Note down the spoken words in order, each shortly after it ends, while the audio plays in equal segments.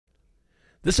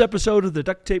This episode of the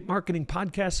Duct Tape Marketing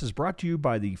Podcast is brought to you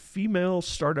by the Female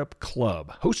Startup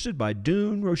Club, hosted by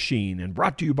Dune Roisin and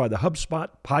brought to you by the HubSpot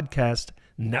Podcast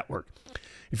Network.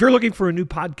 If you're looking for a new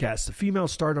podcast, the Female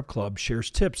Startup Club shares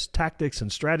tips, tactics,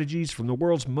 and strategies from the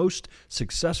world's most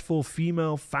successful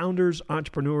female founders,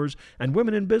 entrepreneurs, and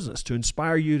women in business to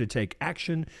inspire you to take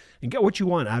action and get what you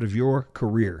want out of your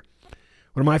career.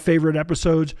 One of my favorite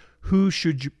episodes, Who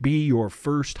Should Be Your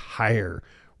First Hire?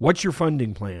 What's your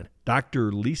funding plan?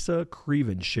 Dr. Lisa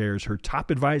Creven shares her top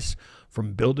advice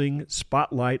from building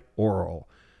Spotlight Oral.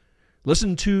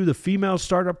 Listen to the Female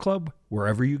Startup Club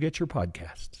wherever you get your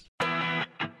podcasts.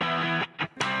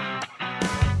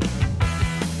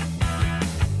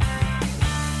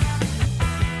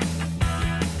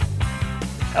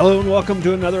 Hello and welcome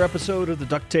to another episode of the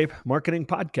Duct Tape Marketing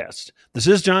Podcast. This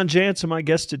is John Jantsch, and my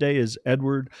guest today is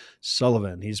Edward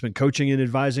Sullivan. He's been coaching and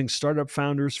advising startup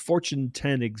founders, Fortune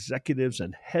 10 executives,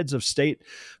 and heads of state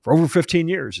for over 15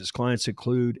 years. His clients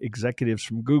include executives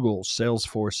from Google,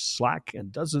 Salesforce, Slack,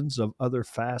 and dozens of other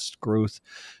fast growth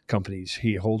companies.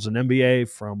 He holds an MBA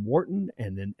from Wharton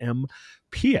and an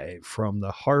MPA from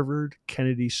the Harvard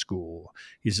Kennedy School.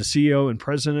 He's the CEO and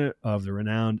president of the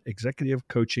renowned executive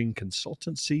coaching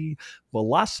consultancy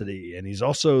Velocity, and he's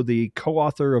also the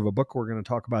co-author of a book we're going to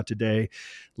talk about today,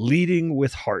 Leading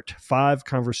with Heart: 5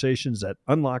 Conversations that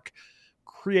Unlock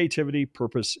Creativity,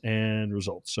 Purpose, and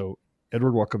Results. So,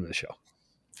 Edward, welcome to the show.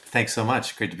 Thanks so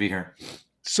much. Great to be here.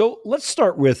 So let's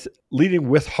start with leading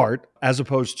with heart as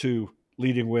opposed to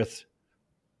leading with,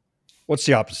 what's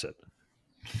the opposite?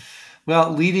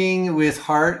 Well, leading with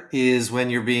heart is when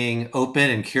you're being open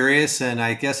and curious. And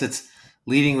I guess it's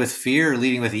leading with fear,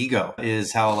 leading with ego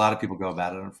is how a lot of people go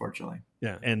about it, unfortunately.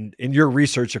 Yeah. And in your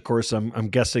research, of course, I'm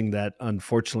guessing that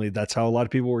unfortunately that's how a lot of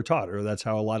people were taught, or that's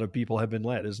how a lot of people have been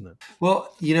led, isn't it?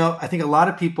 Well, I think a lot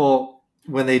of people,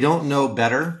 when they don't know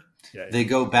better, they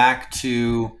go back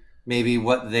to maybe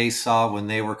what they saw when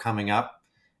they were coming up.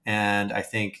 And I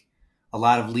think a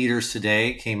lot of leaders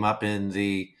today came up in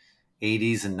the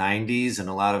 80s and 90s and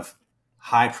a lot of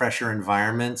high pressure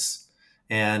environments.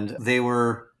 And they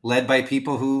were led by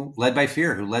people who led by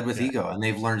fear, who led with ego, and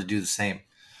they've learned to do the same.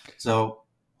 So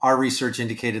our research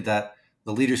indicated that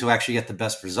the leaders who actually get the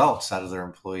best results out of their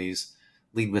employees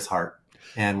lead with heart.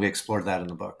 And we explored that in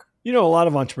the book. A lot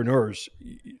of entrepreneurs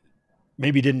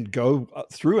maybe didn't go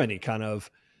through any kind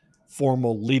of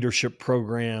formal leadership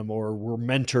program or were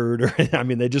mentored,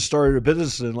 or they just started a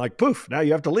business and like, poof, now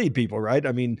you have to lead people, right?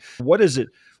 What does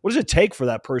it take for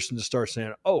that person to start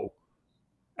saying, oh,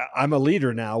 I'm a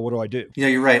leader now, what do I do? Yeah,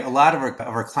 you're right. A lot of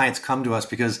our clients come to us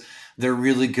because they're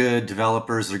really good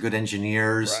developers, they're good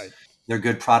engineers, right. They're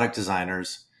good product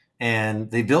designers, and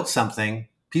they built something,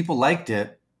 people liked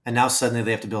it, and now suddenly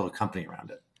they have to build a company around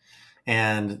it.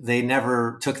 And they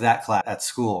never took that class at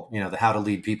school, the How to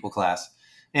Lead People class.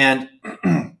 And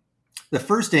the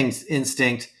first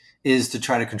instinct is to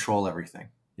try to control everything.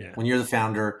 Yeah. When you're the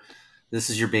founder, this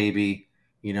is your baby.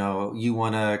 You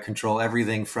want to control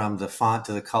everything from the font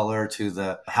to the color to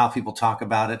the how people talk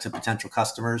about it to potential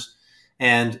customers.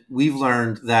 And we've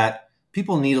learned that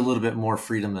people need a little bit more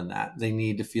freedom than that. They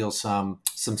need to feel some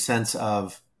sense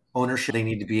of ownership. They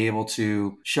need to be able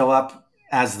to show up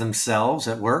as themselves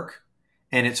at work.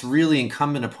 And it's really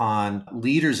incumbent upon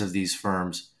leaders of these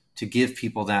firms to give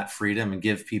people that freedom and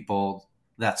give people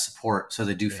that support so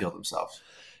they do feel themselves.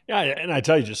 Yeah. And I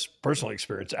tell you, just personal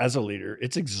experience as a leader,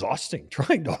 it's exhausting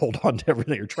trying to hold on to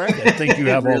everything or trying to think you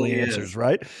have really all the answers,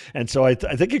 right? And so I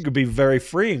think it could be very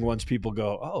freeing once people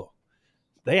go, oh,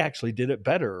 they actually did it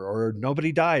better, or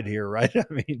nobody died here, right?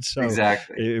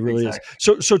 Exactly. It really is.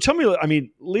 So tell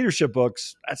me, leadership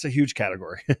books, that's a huge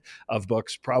category of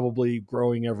books, probably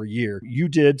growing every year. You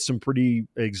did some pretty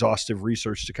exhaustive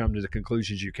research to come to the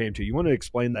conclusions you came to. You want to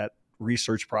explain that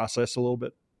research process a little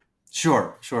bit?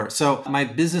 Sure. So my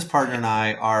business partner and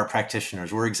I are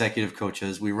practitioners. We're executive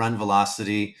coaches. We run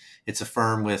Velocity. It's a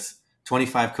firm with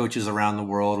 25 coaches around the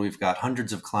world. We've got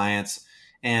hundreds of clients.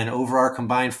 And over our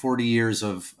combined 40 years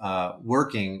of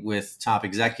working with top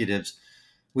executives,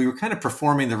 we were kind of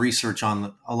performing the research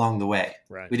along the way.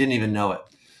 Right. We didn't even know it.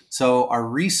 So our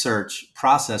research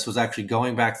process was actually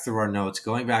going back through our notes,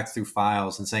 going back through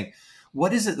files and saying,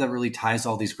 what is it that really ties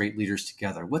all these great leaders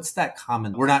together? What's that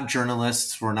common? We're not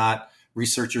journalists. We're not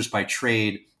researchers by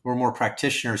trade. We're more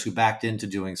practitioners who backed into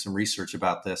doing some research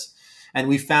about this. And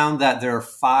we found that there are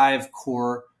 5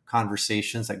 core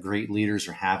conversations that great leaders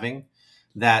are having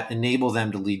that enable them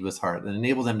to lead with heart, that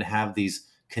enable them to have these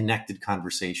connected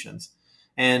conversations.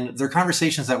 And they're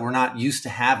conversations that we're not used to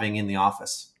having in the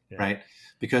office, right?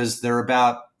 Because they're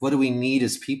about, what do we need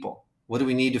as people? What do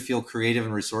we need to feel creative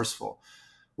and resourceful?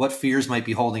 what fears might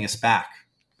be holding us back,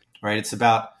 right? It's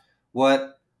about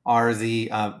what are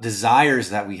the desires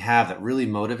that we have that really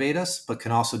motivate us, but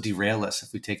can also derail us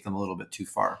if we take them a little bit too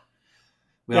far.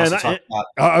 We also talk about.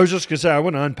 I was just going to say, I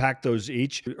want to unpack those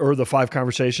each, or the 5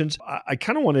 conversations. I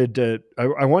kind of wanted to,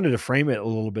 I wanted to frame it a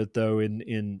little bit though,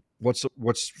 in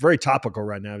what's very topical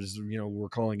right now is, we're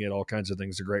calling it all kinds of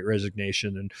things, the Great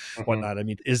Resignation and whatnot. I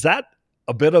mean, is that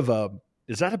a bit of an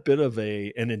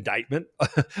indictment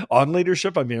on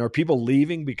leadership? I mean, are people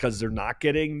leaving because they're not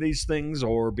getting these things,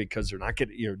 or because they're not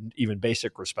getting even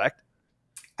basic respect?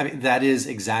 I mean, that is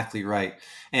exactly right.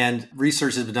 And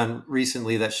research has been done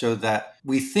recently that showed that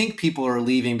we think people are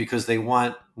leaving because they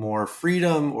want more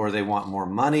freedom, or they want more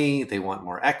money, they want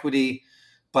more equity.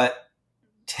 But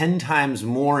 10 times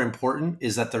more important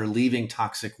is that they're leaving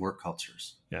toxic work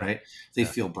cultures, right? They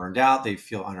feel burned out. They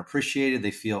feel unappreciated.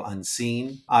 They feel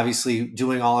unseen. Obviously,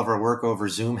 doing all of our work over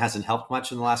Zoom hasn't helped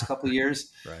much in the last couple of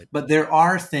years. Right. But there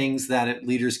are things that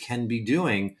leaders can be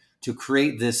doing to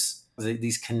create these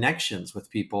connections with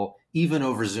people, even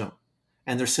over Zoom.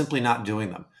 And they're simply not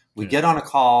doing them. We get on a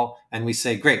call and we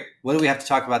say, great, what do we have to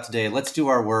talk about today? Let's do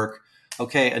our work.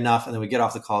 Okay, enough. And then we get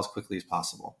off the call as quickly as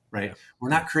possible, right? Yeah. We're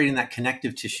not creating that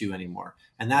connective tissue anymore.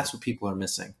 And that's what people are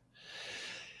missing.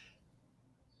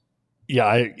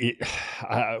 Yeah,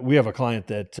 we have a client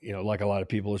that, like a lot of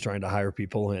people, is trying to hire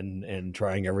people and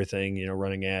trying everything,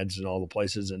 running ads in all the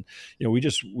places. And,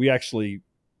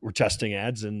 we're testing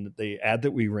ads, and the ad that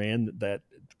we ran that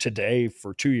today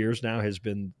for 2 years now has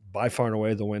been by far and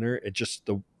away the winner. It just,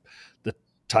 the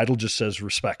title just says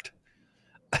respect.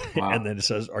 Wow. And then it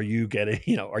says, are you getting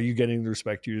the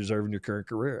respect you deserve in your current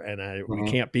career? And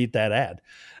we can't beat that ad,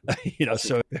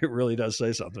 so it really does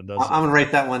say something, doesn't it? I'm going to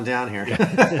write that one down here.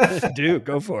 Dude,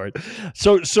 go for it.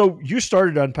 So you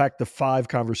started to unpack the 5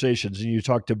 conversations, and you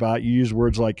used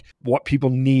words like what people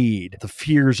need, the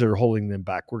fears that are holding them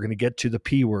back. We're going to get to the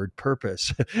P word,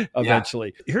 purpose,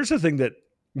 eventually. Yeah. Here's the thing that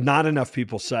not enough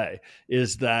people say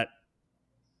is that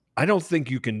I don't think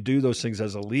you can do those things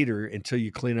as a leader until you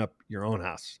clean up your own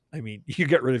house. I mean, you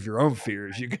get rid of your own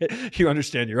fears. You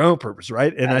understand your own purpose,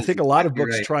 right? And I think a lot of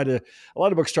books try to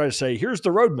say, here's the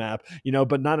roadmap,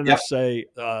 but not enough say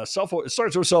it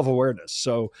starts with self-awareness.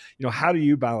 So, how do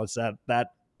you balance that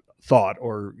thought,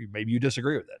 or maybe you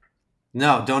disagree with it?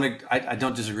 No, I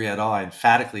don't disagree at all. I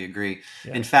emphatically agree.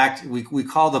 Yeah. In fact, we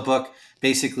call the book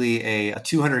basically a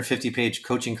 250-page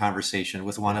coaching conversation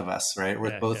with one of us, right?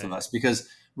 With both of us, because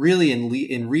really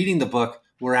in reading the book,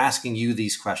 we're asking you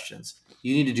these questions.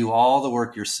 You need to do all the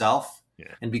work yourself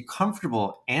and be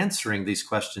comfortable answering these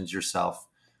questions yourself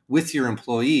with your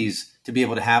employees to be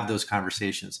able to have those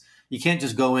conversations. You can't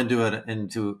just go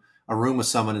into a room with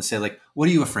someone and say, like, what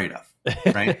are you afraid of?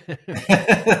 Right?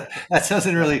 That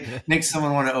doesn't really make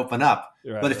someone want to open up.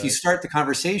 Right, but if you start the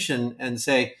conversation and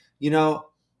say, I don't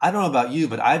know about you,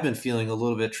 but I've been feeling a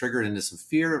little bit triggered into some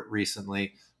fear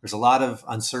recently. There's a lot of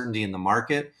uncertainty in the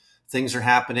market. Things are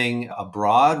happening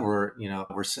abroad where,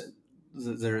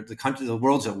 the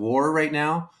world's at war right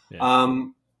now.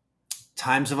 Yeah.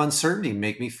 Times of uncertainty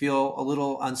make me feel a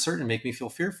little uncertain, make me feel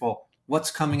fearful. What's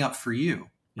coming up for you?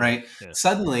 Right? Yeah.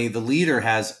 Suddenly the leader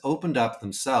has opened up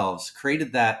themselves,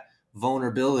 created that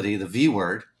vulnerability, the V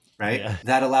word, right? Yeah.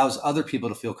 That allows other people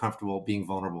to feel comfortable being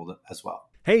vulnerable as well.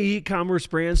 Hey, e-commerce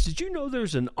brands, did you know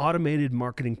there's an automated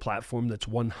marketing platform that's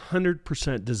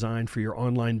 100% designed for your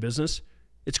online business?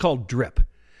 It's called Drip,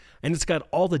 and it's got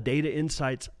all the data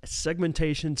insights,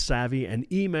 segmentation savvy, and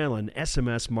email and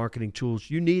SMS marketing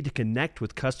tools you need to connect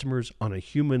with customers on a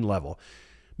human level.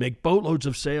 Make boatloads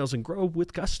of sales and grow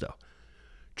with gusto.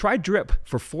 Try Drip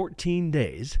for 14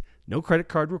 days, no credit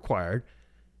card required,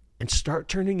 and start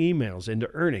turning emails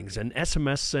into earnings and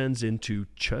SMS sends into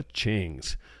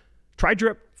cha-chings. Try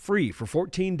Drip free for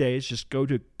 14 days. Just go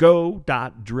to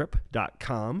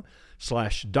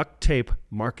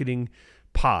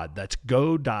go.drip.com/ducttapemarketingpod. That's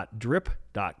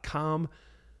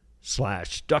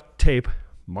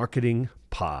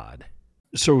go.drip.com/ducttapemarketingpod.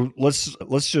 So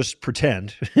let's just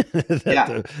pretend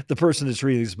that the person that's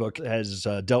reading this book has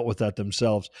dealt with that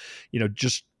themselves.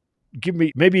 Just give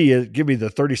me the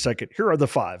 30-second. Here are the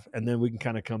 5, and then we can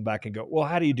kind of come back and go, well,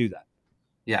 how do you do that?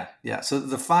 Yeah. So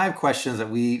the 5 questions that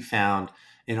we found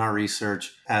in our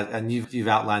research, and you've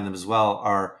outlined them as well,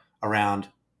 are around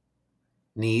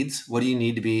needs. What do you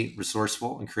need to be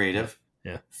resourceful and creative?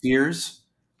 Yeah. Fears.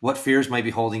 What fears might be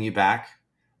holding you back?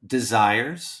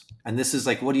 Desires. And this is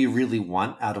like, what do you really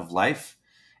want out of life?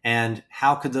 And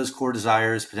how could those core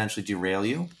desires potentially derail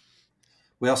you?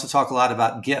 We also talk a lot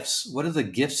about gifts. What are the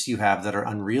gifts you have that are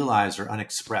unrealized or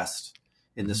unexpressed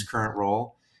in this current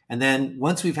role? And then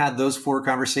once we've had those 4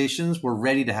 conversations, we're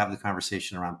ready to have the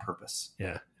conversation around purpose.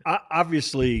 Yeah.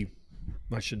 Obviously,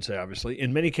 I shouldn't say obviously,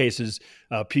 in many cases,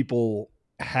 people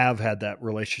have had that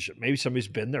relationship. Maybe somebody's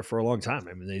been there for a long time.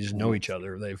 I mean, they just know each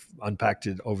other. They've unpacked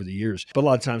it over the years. But a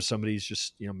lot of times somebody's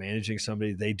just, managing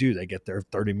somebody. They get their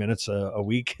 30 minutes a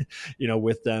week,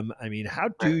 with them. I mean, how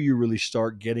do you really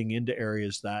start getting into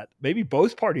areas that maybe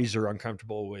both parties are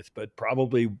uncomfortable with, but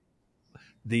probably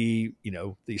the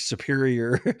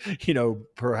superior,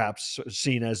 perhaps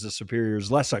seen as the superior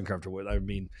is less uncomfortable with? I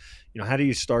mean, how do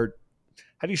you start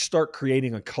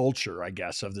creating a culture, I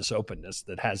guess, of this openness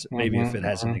that has maybe if it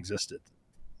hasn't existed?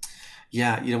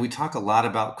 Yeah. We talk a lot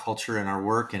about culture in our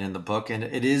work and in the book, and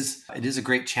it is a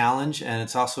great challenge, and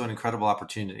it's also an incredible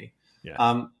opportunity.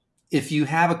 Yeah. If you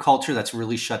have a culture that's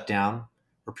really shut down,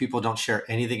 where people don't share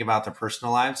anything about their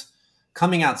personal lives,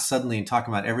 coming out suddenly and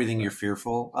talking about everything you're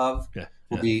fearful of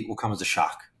will come as a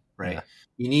shock, right? Yeah.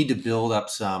 You need to build up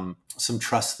some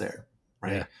trust there,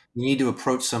 right? Yeah. You need to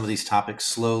approach some of these topics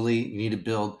slowly. You need to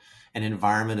build an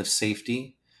environment of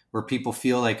safety where people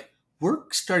feel like we're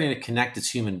starting to connect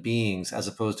as human beings as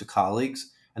opposed to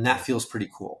colleagues. And that feels pretty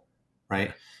cool, right?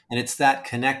 Yeah. And it's that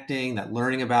connecting, that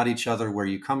learning about each other, where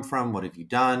you come from, what have you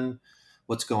done,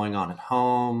 what's going on at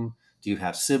home, do you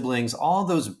have siblings, all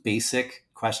those basic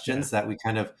questions that we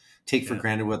kind of take for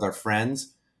granted with our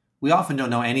friends. We often don't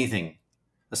know anything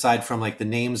aside from like the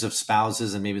names of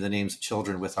spouses and maybe the names of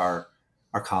children with our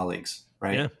colleagues,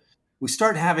 right? Yeah. We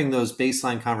start having those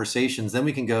baseline conversations, then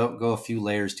we can go a few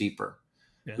layers deeper.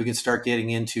 Yeah. We can start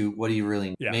getting into what do you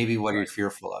really, maybe what are you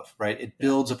fearful of, right? It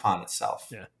builds upon itself.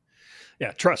 Yeah.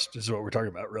 Yeah. Trust is what we're talking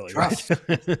about, really. Trust.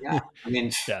 Right? Yeah. I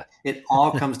mean, it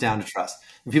all comes down to trust.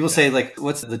 And people say, like,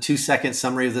 what's the 2-second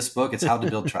summary of this book? It's how to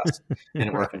build trust in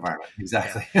a work environment.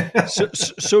 Exactly. Yeah.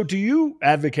 So do you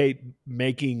advocate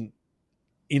making,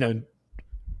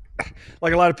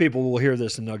 like a lot of people will hear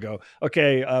this and they'll go,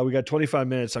 okay, we got 25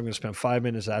 minutes. I'm going to spend 5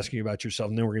 minutes asking you about yourself,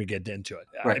 and then we're going to get into it.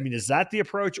 Right. I mean, is that the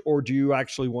approach, or do you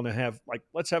actually want to have, like,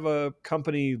 let's have a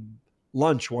company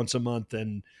lunch once a month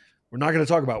and we're not going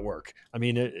to talk about work? I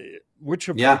mean, which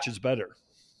approach is better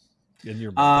in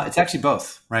your mind? It's actually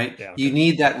both, right? Yeah, okay. You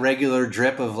need that regular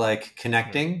drip of like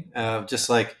connecting, just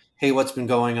like, hey, what's been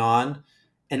going on?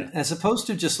 And as opposed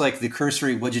to just like the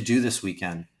cursory, what'd you do this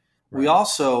weekend? Right. We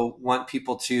also want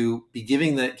people to be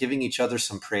giving each other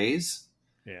some praise.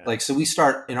 Yeah. Like, so we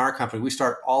start in our company, we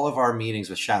start all of our meetings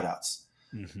with shout outs.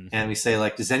 Mm-hmm. And we say,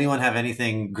 like, does anyone have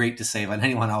anything great to say about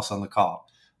anyone else on the call?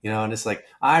 And it's like,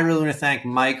 I really want to thank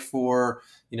Mike for,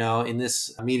 in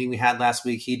this meeting we had last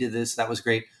week, he did this, that was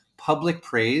great. Public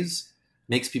praise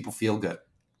makes people feel good.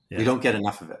 Yeah. We don't get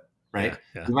enough of it, right?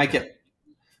 Yeah. You might get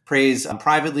praise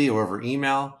privately or over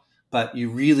email, but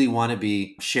you really want to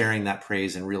be sharing that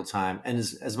praise in real time and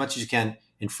as much as you can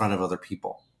in front of other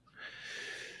people.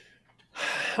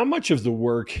 How much of the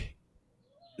work,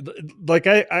 like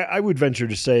I would venture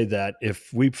to say that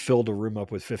if we filled a room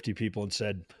up with 50 people and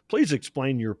said, please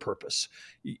explain your purpose,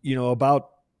 about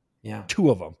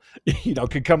 2 of them,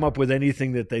 could come up with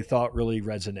anything that they thought really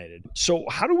resonated. So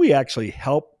how do we actually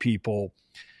help people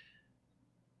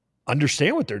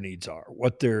understand what their needs are,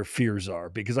 what their fears are?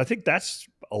 Because I think that's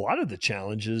a lot of the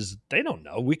challenges. They don't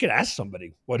know. We could ask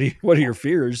somebody, what are your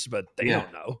fears? But they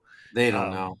don't know. They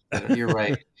don't know. You're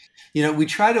right. We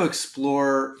try to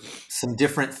explore some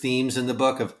different themes in the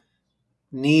book of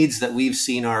needs that we've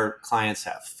seen our clients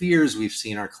have, fears we've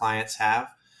seen our clients have,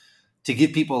 to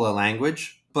give people a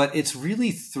language. But it's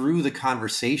really through the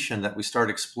conversation that we start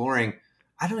exploring,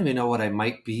 I don't even know what I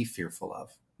might be fearful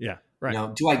of. Yeah.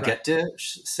 Right. Do I get to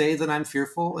say that I'm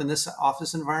fearful in this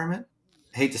office environment?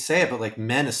 I hate to say it, but like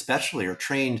men especially are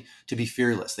trained to be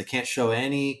fearless. They can't show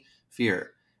any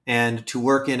fear. And to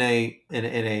work in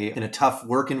a tough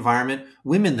work environment,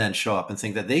 women then show up and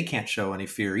think that they can't show any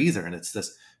fear either. And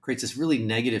creates this really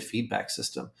negative feedback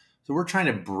system. So we're trying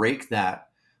to break that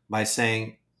by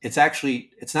saying it's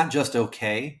not just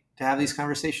okay to have these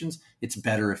conversations. It's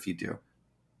better if you do,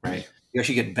 right? You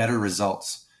actually get better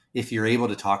results if you're able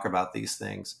to talk about these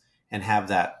things and have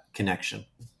that connection.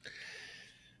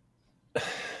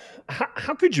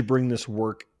 How could you bring this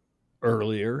work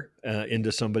earlier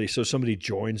into somebody? So somebody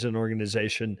joins an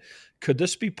organization. Could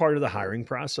this be part of the hiring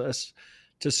process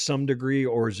to some degree,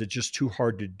 or is it just too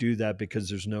hard to do that because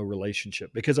there's no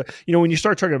relationship? Because, when you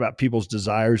start talking about people's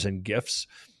desires and gifts,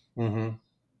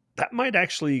 that might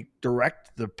actually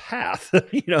direct the path,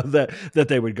 that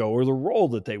they would go, or the role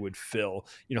that they would fill.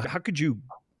 How could you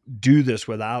do this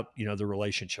without, the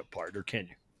relationship part, or can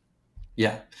you?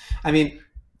 Yeah. I mean,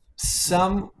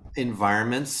 some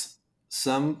environments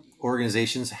some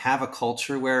organizations have a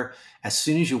culture where as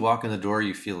soon as you walk in the door,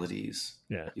 you feel at ease.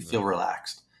 Yeah. You feel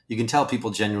relaxed. You can tell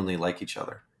people genuinely like each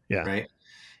other. Yeah. Right.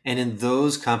 And in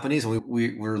those companies, and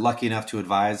we're lucky enough to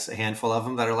advise a handful of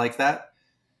them that are like that,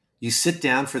 you sit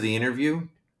down for the interview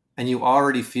and you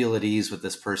already feel at ease with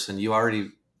this person.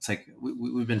 It's like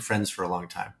we've been friends for a long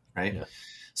time. Right. Yeah.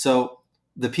 So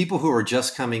the people who are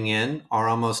just coming in are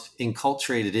almost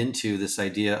enculturated into this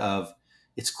idea of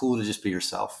it's cool to just be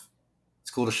yourself. It's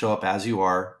cool to show up as you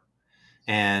are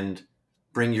and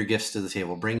bring your gifts to the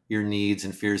table, bring your needs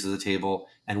and fears to the table,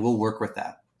 and we'll work with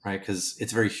that, right? Because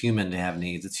it's very human to have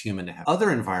needs. It's human to have other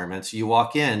environments. You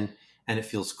walk in and it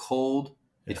feels cold.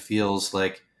 Yeah. It feels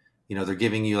like, they're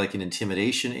giving you like an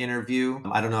intimidation interview.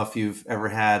 I don't know if you've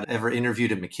ever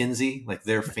interviewed at McKinsey. Like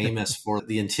they're famous for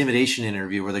the intimidation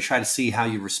interview where they try to see how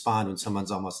you respond when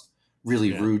someone's almost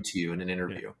really rude to you in an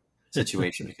interview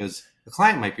situation, because the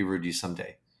client might be rude to you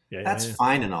someday. That's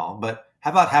fine and all, but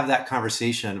how about have that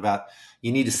conversation about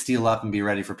you need to steel up and be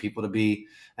ready for people to be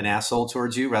an asshole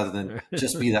towards you rather than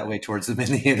just be that way towards them in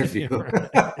the interview.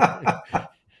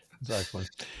 Exactly.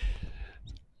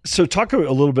 So talk a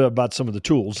little bit about some of the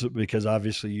tools, because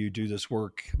obviously you do this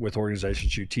work with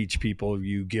organizations, you teach people,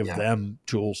 you give them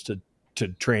tools to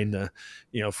train the,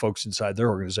 folks inside their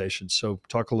organizations. So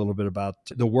talk a little bit about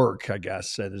the work, I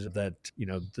guess,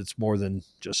 that's more than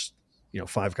just,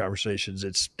 5 conversations,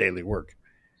 it's daily work.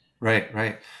 Right.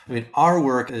 I mean, our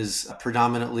work is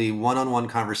predominantly one-on-one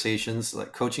conversations,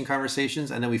 like coaching conversations,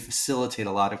 and then we facilitate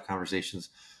a lot of conversations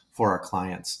for our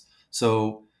clients.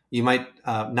 So you might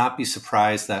not be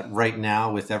surprised that right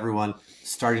now, with everyone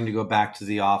starting to go back to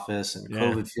the office and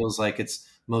COVID feels like it's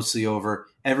mostly over,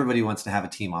 everybody wants to have a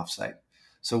team offsite.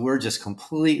 So we're just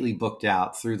completely booked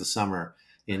out through the summer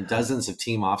in dozens of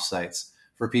team offsites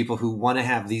for people who want to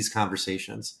have these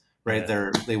conversations, right?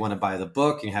 They want to buy the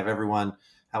book and have everyone,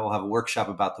 we'll have a workshop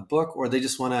about the book, or they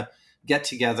just want to get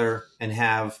together and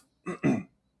have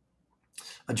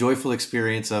a joyful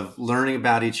experience of learning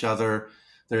about each other.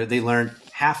 They learned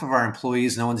half of our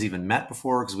employees no one's even met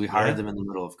before because we hired them in the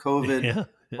middle of COVID. Yeah.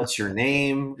 What's your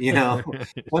name?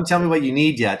 Don't tell me what you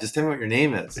need yet. Just tell me what your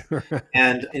name is.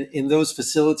 And in those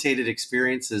facilitated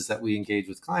experiences that we engage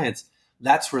with clients,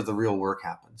 that's where the real work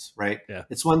happens, right? Yeah.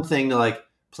 It's one thing to like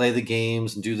play the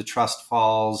games and do the trust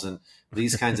falls and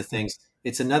these kinds of things.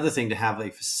 It's another thing to have a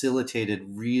facilitated,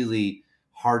 really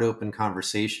hard open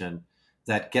conversation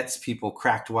that gets people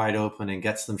cracked wide open and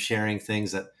gets them sharing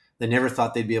things that they never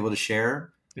thought they'd be able to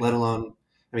share, let alone,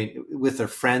 with their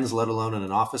friends, let alone in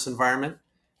an office environment.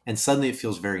 And suddenly it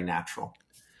feels very natural.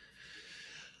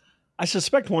 I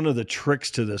suspect one of the tricks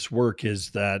to this work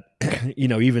is that,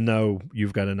 even though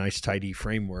you've got a nice, tidy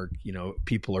framework,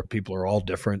 people are all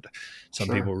different. Some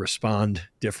people respond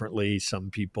differently.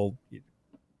 Some people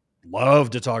love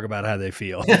to talk about how they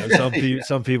feel.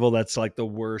 Some people, that's like the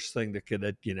worst thing that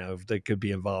could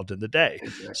be involved in the day.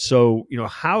 Exactly. So,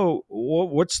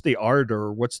 what's the art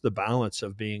or what's the balance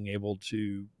of being able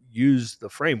to use the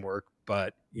framework,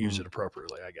 but use it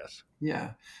appropriately, I guess?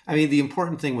 Yeah. The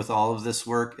important thing with all of this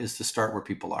work is to start where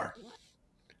people are,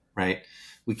 right?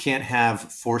 We can't have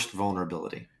forced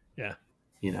vulnerability. Yeah.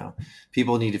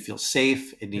 People need to feel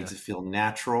safe. It needs to feel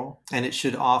natural. And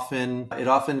it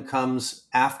often comes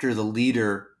after the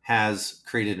leader has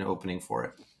created an opening for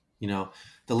it.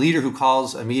 The leader who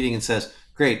calls a meeting and says,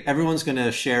 great, everyone's going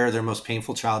to share their most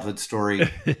painful childhood story,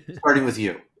 starting with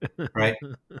you, right?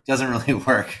 Doesn't really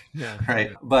work,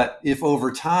 right? But if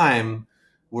over time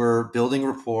we're building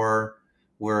rapport,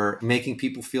 we're making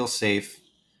people feel safe,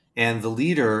 and the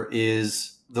leader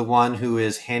is the one who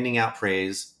is handing out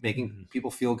praise, making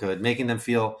people feel good, making them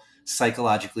feel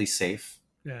psychologically safe.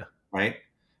 Yeah. Right.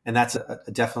 And that's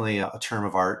definitely a term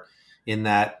of art, in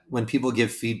that when people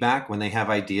give feedback, when they have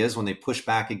ideas, when they push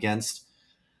back against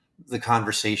the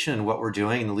conversation and what we're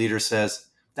doing, and the leader says,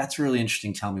 that's really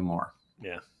interesting. Tell me more.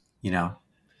 Yeah.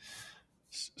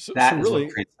 So really,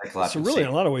 what creates psychological safety. In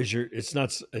a lot of ways, it's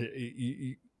not,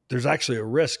 there's actually a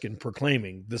risk in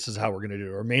proclaiming this is how we're going to do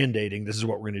it, or mandating this is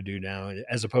what we're going to do now,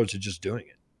 as opposed to just doing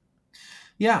it.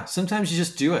 Yeah. Sometimes you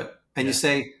just do it and you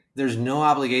say, there's no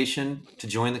obligation to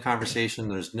join the conversation.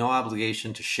 There's no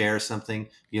obligation to share something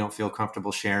you don't feel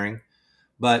comfortable sharing.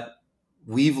 But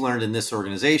we've learned in this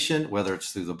organization, whether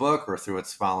it's through the book or through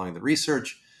it's following the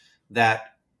research,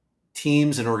 that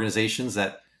teams and organizations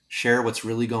that share what's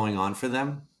really going on for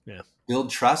them, build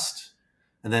trust,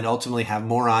 and then ultimately have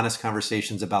more honest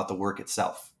conversations about the work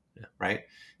itself, right?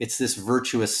 It's this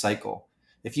virtuous cycle.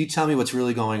 If you tell me what's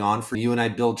really going on for you and I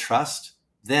build trust,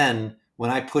 then when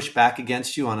I push back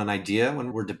against you on an idea,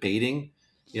 when we're debating,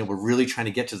 we're really trying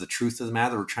to get to the truth of the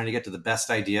matter, we're trying to get to the best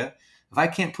idea, if I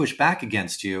can't push back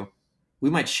against you, we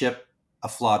might ship a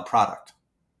flawed product,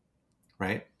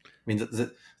 right? I mean,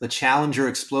 the Challenger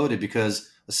exploded because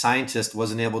a scientist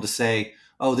wasn't able to say,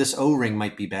 oh, this O-ring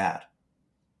might be bad,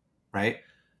 right?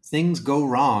 Things go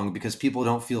wrong because people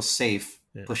don't feel safe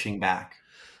pushing back.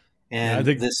 And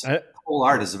this whole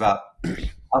art is about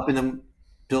helping them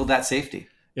build that safety.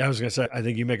 Yeah, I was going to say, I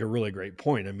think you make a really great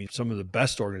point. I mean, some of the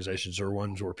best organizations are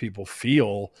ones where people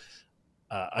feel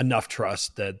enough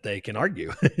trust that they can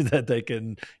argue, that they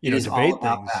can, debate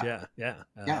things. Yeah.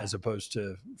 As opposed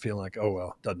to feeling like, oh,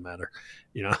 well, doesn't matter.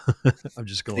 I'm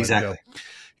just going to let it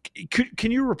go.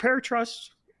 Can you repair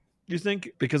trust, do you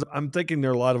think? Because I'm thinking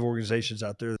there are a lot of organizations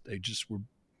out there, they just were,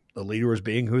 the leader was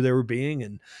being who they were being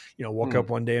and, woke up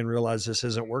one day and realized this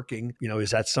isn't working.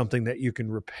 Is that something that you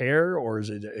can repair, or is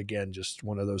it, again, just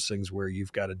one of those things where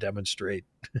you've got to demonstrate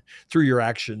through your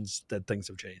actions that things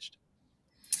have changed?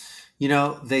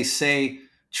 They say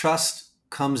trust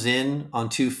comes in on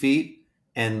 2 feet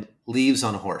and leaves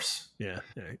on a horse. Yeah.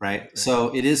 Right.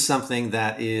 So it is something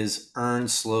that is earned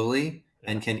slowly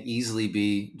and can easily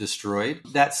be destroyed.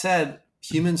 That said,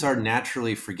 humans are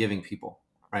naturally forgiving people,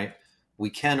 right?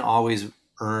 We can always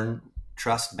earn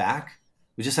trust back.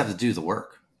 We just have to do the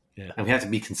work. Yeah. And we have to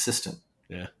be consistent.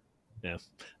 Yeah.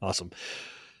 Awesome.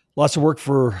 Lots of work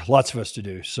for lots of us to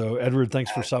do. So, Edward, thanks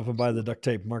for stopping by the Duct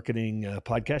Tape Marketing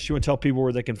Podcast. You want to tell people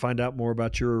where they can find out more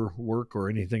about your work or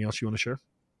anything else you want to share?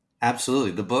 Absolutely.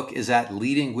 The book is at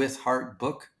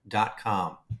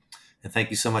leadingwithheartbook.com. And thank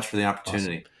you so much for the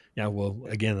opportunity. Awesome. Yeah, well,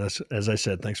 again, as I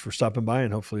said, thanks for stopping by,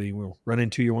 and hopefully we'll run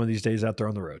into you one of these days out there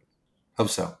on the road. Hope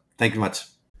so. Thank you much.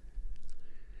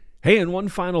 Hey, and one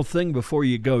final thing before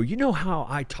you go. You know how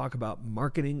I talk about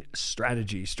marketing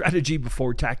strategy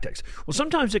before tactics. Well,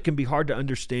 sometimes it can be hard to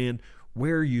understand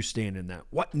where you stand in that,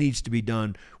 what needs to be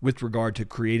done with regard to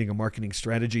creating a marketing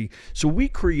strategy. So we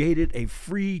created a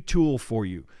free tool for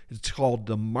you. It's called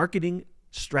the Marketing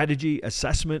Strategy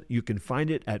Assessment. You can find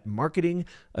it at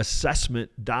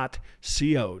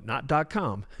marketingassessment.co, not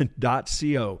 .com,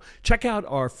 .co. Check out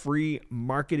our free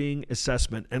marketing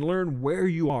assessment and learn where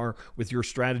you are with your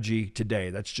strategy today.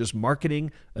 That's just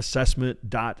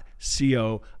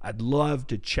marketingassessment.co. I'd love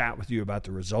to chat with you about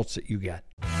the results that you get.